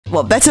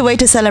What better way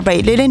to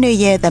celebrate Lunar New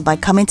Year than by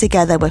coming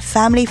together with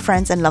family,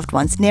 friends and loved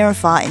ones near and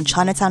far in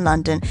Chinatown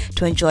London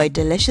to enjoy a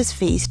delicious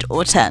feast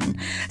or 10.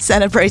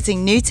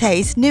 Celebrating new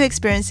tastes, new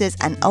experiences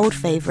and old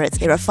favourites,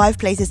 here are 5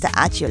 places to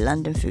add to your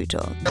London food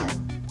tour.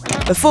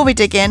 Before we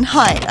dig in,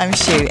 hi, I'm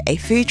Shu, a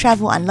food,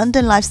 travel and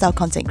London lifestyle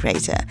content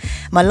creator.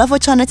 My love for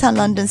Chinatown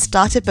London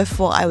started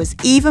before I was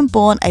even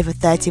born over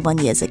 31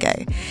 years ago.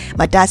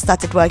 My dad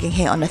started working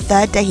here on the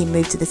 3rd day he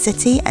moved to the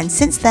city, and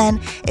since then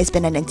it's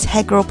been an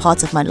integral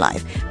part of my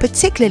life,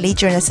 particularly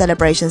during the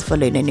celebrations for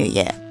Lunar New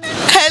Year.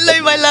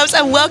 Hello my loves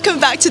and welcome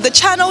back to the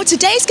channel.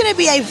 Today's going to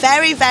be a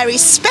very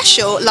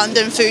special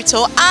London food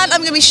tour, and I'm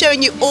going to be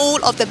showing you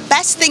all of the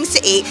best things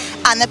to eat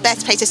and the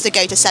best places to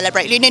go to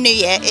celebrate Lunar New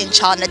Year in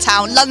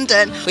Chinatown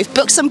London. We've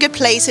booked some good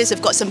places,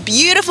 we've got some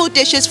beautiful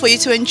dishes for you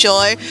to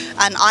enjoy,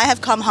 and I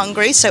have come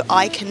hungry so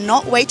I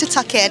cannot wait to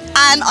tuck in.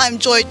 And I'm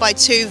joined by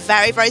 2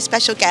 very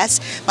special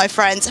guests, my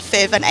friends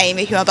Viv and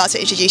Amy, who I'm about to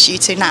introduce you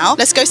to now.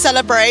 Let's go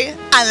celebrate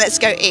and let's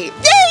go eat.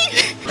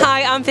 Yay!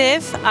 Hi, I'm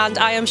Viv and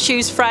I am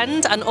Shu's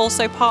friend and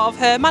also part of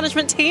her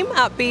management team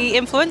at Be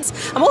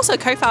Influence. I'm also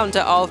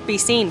co-founder of Be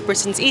Seen,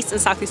 Britain's East and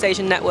Southeast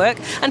Asian network,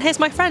 and here's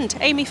my friend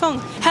Amy Fong.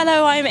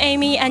 Hello, I'm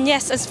Amy, and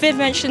yes, as Viv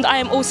mentioned, I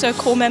am also a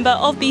core member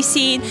of Be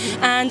Seen,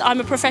 and I'm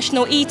a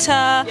professional eater.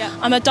 Yeah.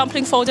 I'm a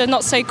dumpling folder,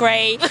 not so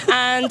great,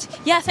 and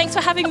yeah, thanks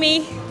for having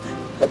me.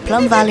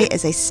 Plum Valley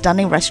is a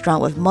stunning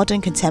restaurant with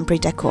modern contemporary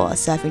decor,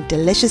 serving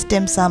delicious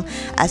dim sum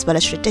as well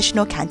as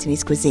traditional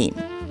Cantonese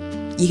cuisine.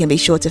 You can be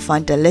sure to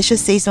find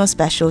delicious seasonal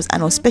specials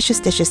and auspicious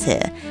dishes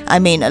here. I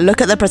mean,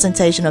 look at the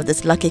presentation of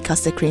this lucky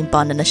custard cream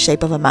bun in the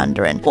shape of a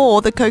mandarin,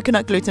 or the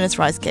coconut glutinous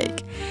rice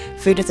cake.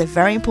 Food is a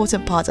very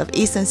important part of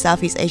East and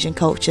Southeast Asian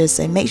cultures,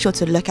 so make sure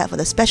to look out for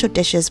the special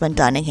dishes when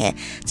dining here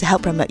to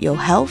help promote your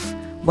health,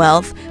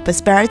 wealth,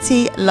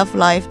 prosperity, love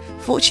life,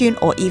 fortune,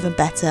 or even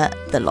better,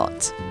 the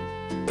lot.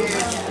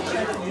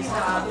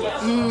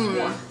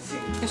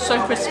 It's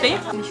so crispy.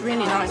 It's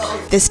really nice.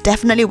 This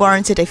definitely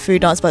warranted a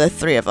food dance by the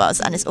 3 of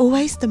us, and it's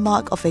always the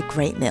mark of a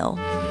great meal.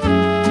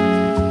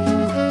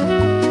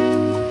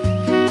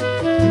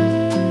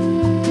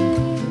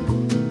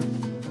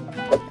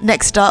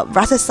 Next up,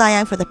 rata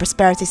sayang for the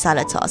prosperity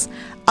salad toss,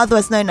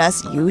 otherwise known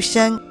as yu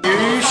sheng.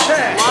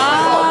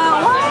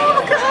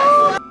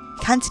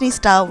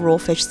 Cantonese-style raw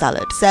fish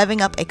salad.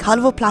 Serving up a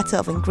colourful platter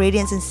of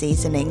ingredients and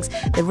seasonings,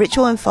 the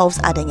ritual involves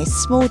adding a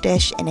small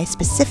dish in a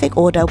specific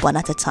order one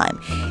at a time,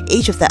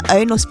 each with their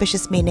own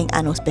auspicious meaning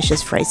and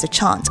auspicious phrase to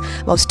chant,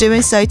 whilst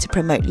doing so to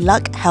promote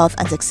luck, health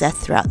and success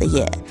throughout the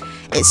year.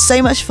 It's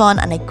so much fun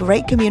and a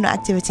great communal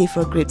activity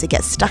for a group to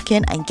get stuck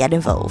in and get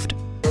involved.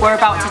 We're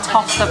about to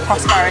toss the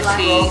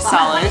prosperity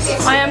salad.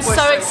 I am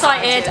so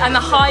excited, and the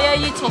higher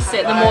you toss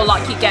it, the more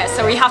luck you get,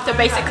 so we have to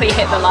basically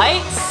hit the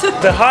lights.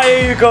 The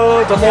higher you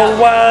go, the more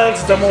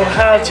wealth, the more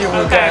health you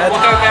will get. We'll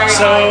go very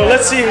so high.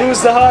 Let's see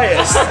who's the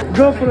highest.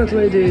 Go for it,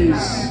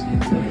 ladies.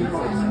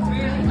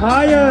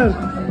 Higher.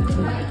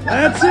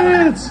 That's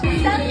it.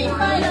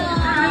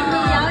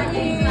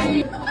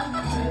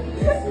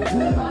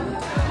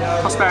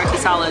 Prosperity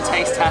salad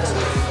taste test.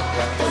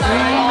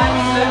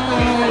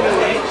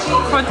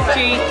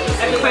 Crunchy,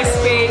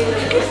 crispy,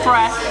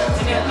 fresh,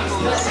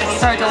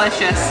 so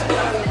delicious.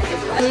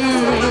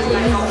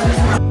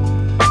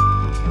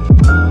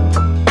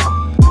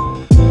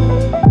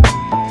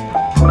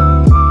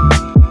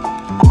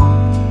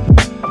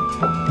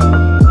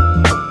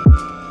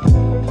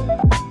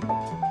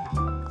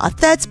 Our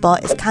 3rd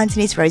spot is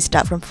Cantonese roast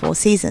duck from 4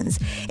 Seasons.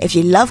 If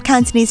you love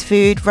Cantonese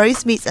food,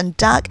 roast meats and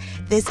duck,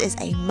 this is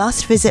a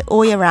must visit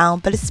all year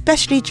round, but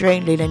especially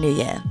during Lunar New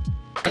Year.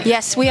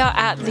 Yes, we are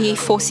at the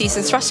 4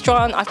 Seasons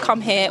restaurant. I've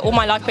come here all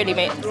my life pretty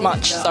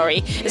much,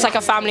 It's like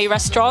a family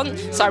restaurant,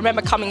 so I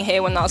remember coming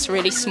here when I was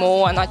really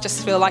small, and I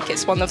just feel like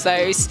it's one of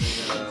those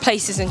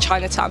places in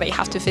Chinatown that you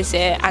have to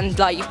visit, and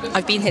like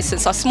I've been here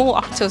since I was small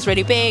up until I was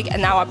really big,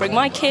 and now I bring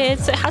my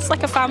kids. It has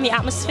like a family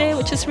atmosphere,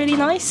 which is really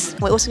nice.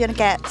 We're also going to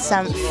get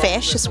some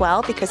fish as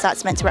well, because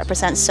that's meant to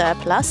represent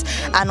surplus,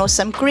 and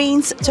also some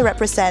greens to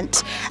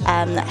represent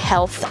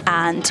health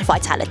and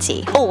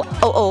vitality.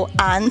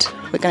 And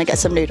we're going to get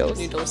some noodles.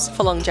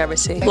 For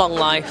longevity, long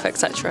life,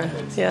 etc.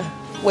 Yeah.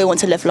 We want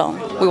to live long.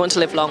 We want to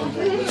live long,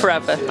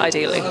 forever,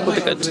 ideally, would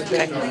be good.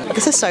 Okay.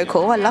 This is so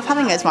cool. I love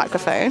having this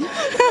microphone.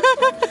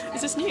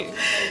 Is this new?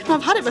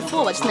 I've had it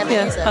before, I just never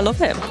use it. I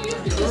love it.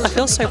 I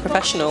feel so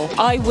professional.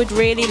 I would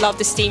really love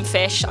the steamed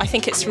fish. I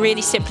think it's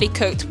really simply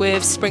cooked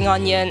with spring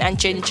onion and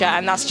ginger,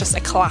 and that's just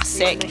a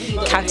classic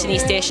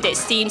Cantonese dish. It's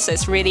steamed, so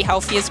it's really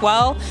healthy as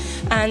well.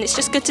 And it's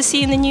just good to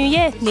see in the new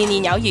year. Ni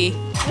ni niao yu.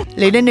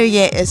 Lunar New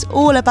Year is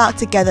all about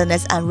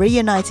togetherness and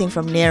reuniting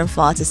from near and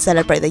far to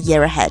celebrate the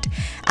year ahead.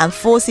 And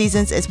 4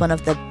 Seasons is one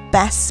of the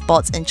best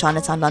spots in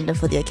Chinatown London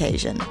for the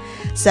occasion.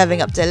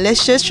 Serving up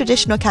delicious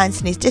traditional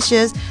Cantonese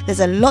dishes, there's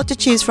a lot to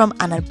choose from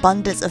and an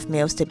abundance of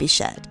meals to be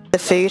shared. The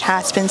food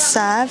has been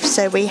served,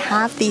 so we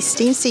have these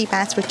steamed sea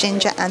bass with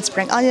ginger and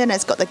spring onion.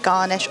 It's got the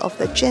garnish of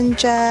the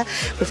ginger,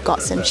 we've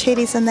got some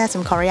chilies in there,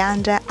 some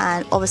coriander,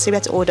 and obviously we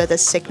had to order the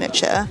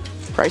signature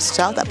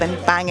roaster that I've been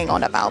banging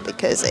on about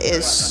because it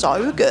is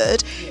so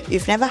good. If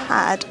you've never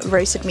had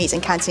roasted meats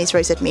and Cantonese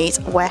roasted meats,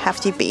 where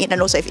have you been?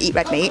 And also if you eat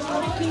red meat,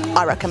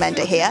 I recommend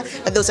it here.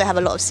 But they also have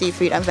a lot of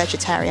seafood and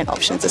vegetarian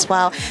options as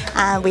well.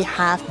 And we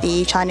have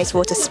the Chinese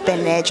water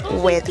spinach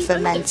with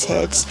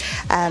fermented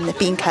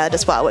bean curd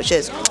as well, which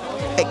is,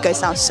 it goes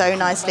down so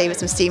nicely with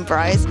some steamed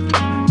fries.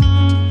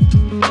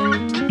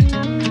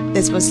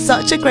 This was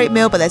such a great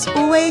meal, but there's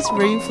always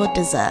room for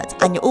dessert,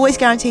 and you're always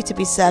guaranteed to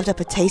be served up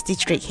a tasty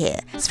treat here.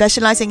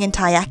 Specialising in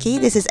taiyaki,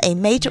 this is a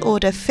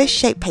made-to-order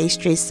fish-shaped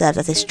pastry served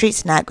as a street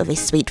snack with a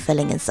sweet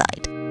filling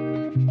inside.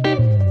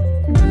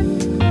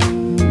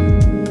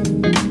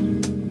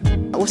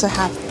 I also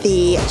have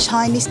the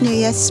Chinese New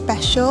Year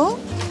special.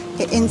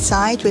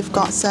 Inside we've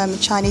got some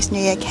Chinese New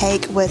Year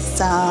cake with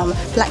some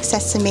black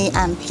sesame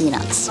and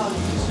peanuts.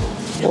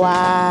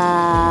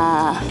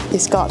 Wow,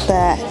 it's got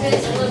the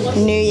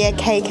New Year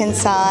cake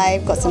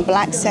inside, got some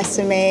black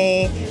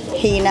sesame,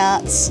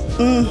 peanuts.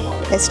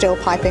 It's still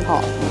piping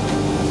hot.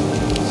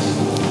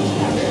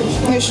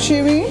 It's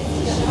chewy,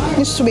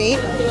 it's sweet,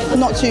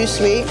 not too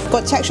sweet.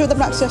 Got texture of the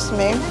black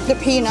sesame, the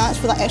peanuts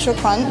for that extra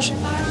crunch,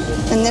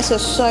 and this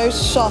is so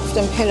soft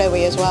and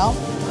pillowy as well.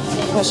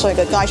 It's so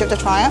good, guys. You have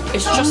to try it.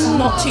 It's just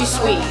not too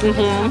sweet.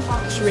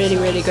 It's really,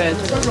 really good.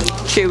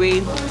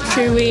 Chewy,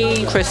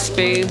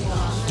 crispy,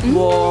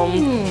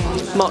 warm,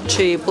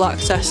 mochi, black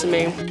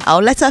sesame.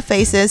 I'll let our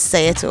faces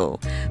say it all.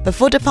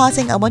 Before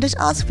departing, I wanted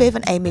to ask Viv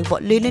and Amy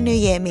what Lunar New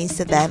Year means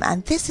to them,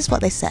 and this is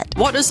what they said.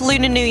 What does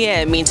Lunar New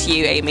Year mean to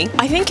you, Amy?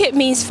 I think it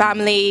means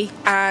family,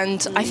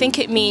 and I think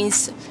it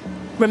means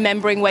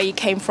remembering where you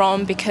came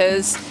from,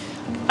 because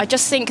I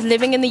just think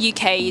living in the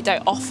UK, you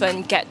don't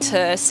often get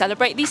to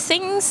celebrate these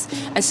things,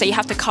 and so you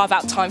have to carve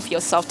out time for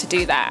yourself to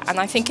do that. And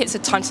I think it's a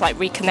time to like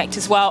reconnect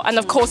as well. And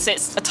of course,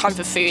 it's a time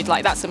for food.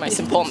 Like that's the most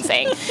important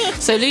thing.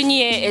 So Lunar New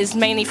Year is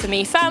mainly for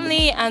me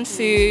family and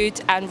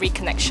food and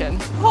reconnection.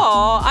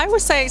 Oh, I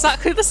would say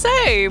exactly the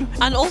same.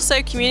 And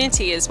also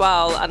community as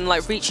well, and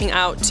like reaching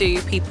out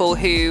to people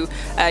who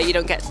you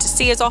don't get to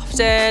see as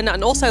often,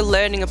 and also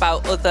learning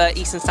about other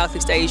East and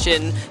Southeast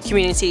Asian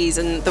communities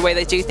and the way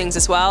they do things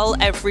as well.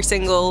 Every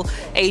single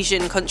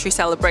Asian country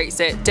celebrates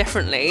it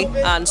differently,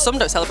 and some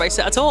don't celebrate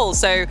it at all.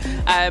 So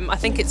I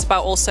think it's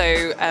about also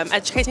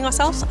educating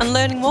ourselves and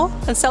learning more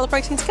and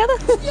celebrating together.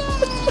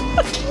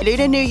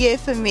 Lunar New Year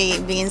for me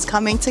means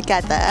coming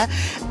together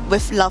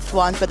with loved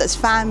ones, whether it's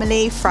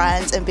family,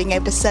 friends, and being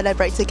able to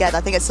celebrate together.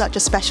 I think it's such a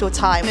special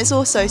time. It's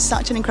also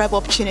such an incredible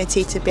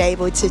opportunity to be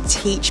able to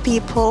teach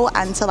people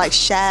and to like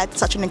share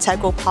such an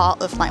integral part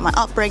of like my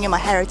upbringing, my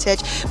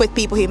heritage with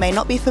people who may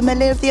not be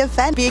familiar with the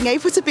event. Being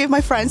able to be with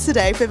my friends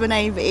today, Viv and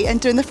Amy, and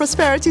doing the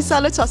prosperity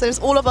salad toss, and it's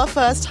all of our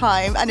first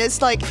time, and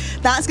it's like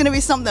that's going to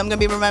be something I'm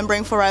going to be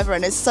remembering forever,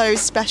 and it's so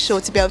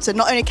special to be able to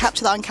not only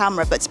capture that on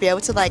camera, but to be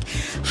able to like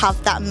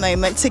have that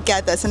moment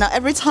together. So now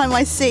every time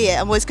I see it,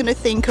 I'm always going to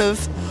think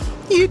of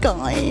you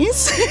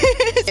guys.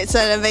 It's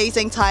an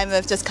amazing time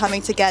of just coming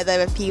together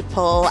with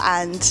people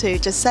and to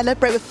just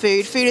celebrate with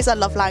food. Food is our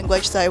love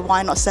language, so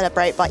why not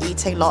celebrate by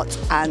eating lots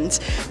and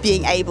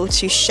being able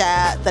to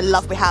share the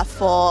love we have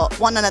for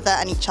one another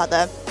and each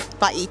other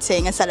by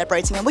eating and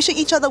celebrating and wishing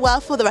each other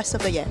well for the rest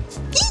of the year.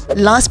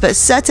 Last but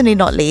certainly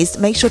not least,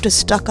 make sure to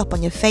stock up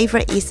on your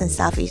favourite East and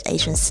Southeast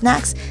Asian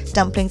snacks,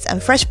 dumplings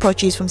and fresh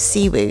produce from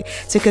Siwu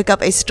to cook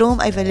up a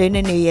storm over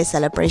Lunar New Year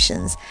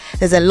celebrations.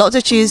 There's a lot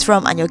to choose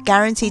from, and you're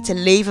guaranteed to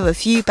leave with a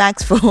few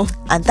bags full.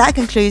 And that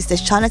concludes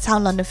this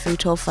Chinatown London food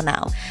tour for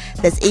now.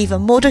 There's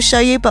even more to show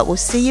you, but we'll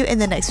see you in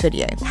the next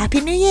video.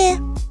 Happy New Year!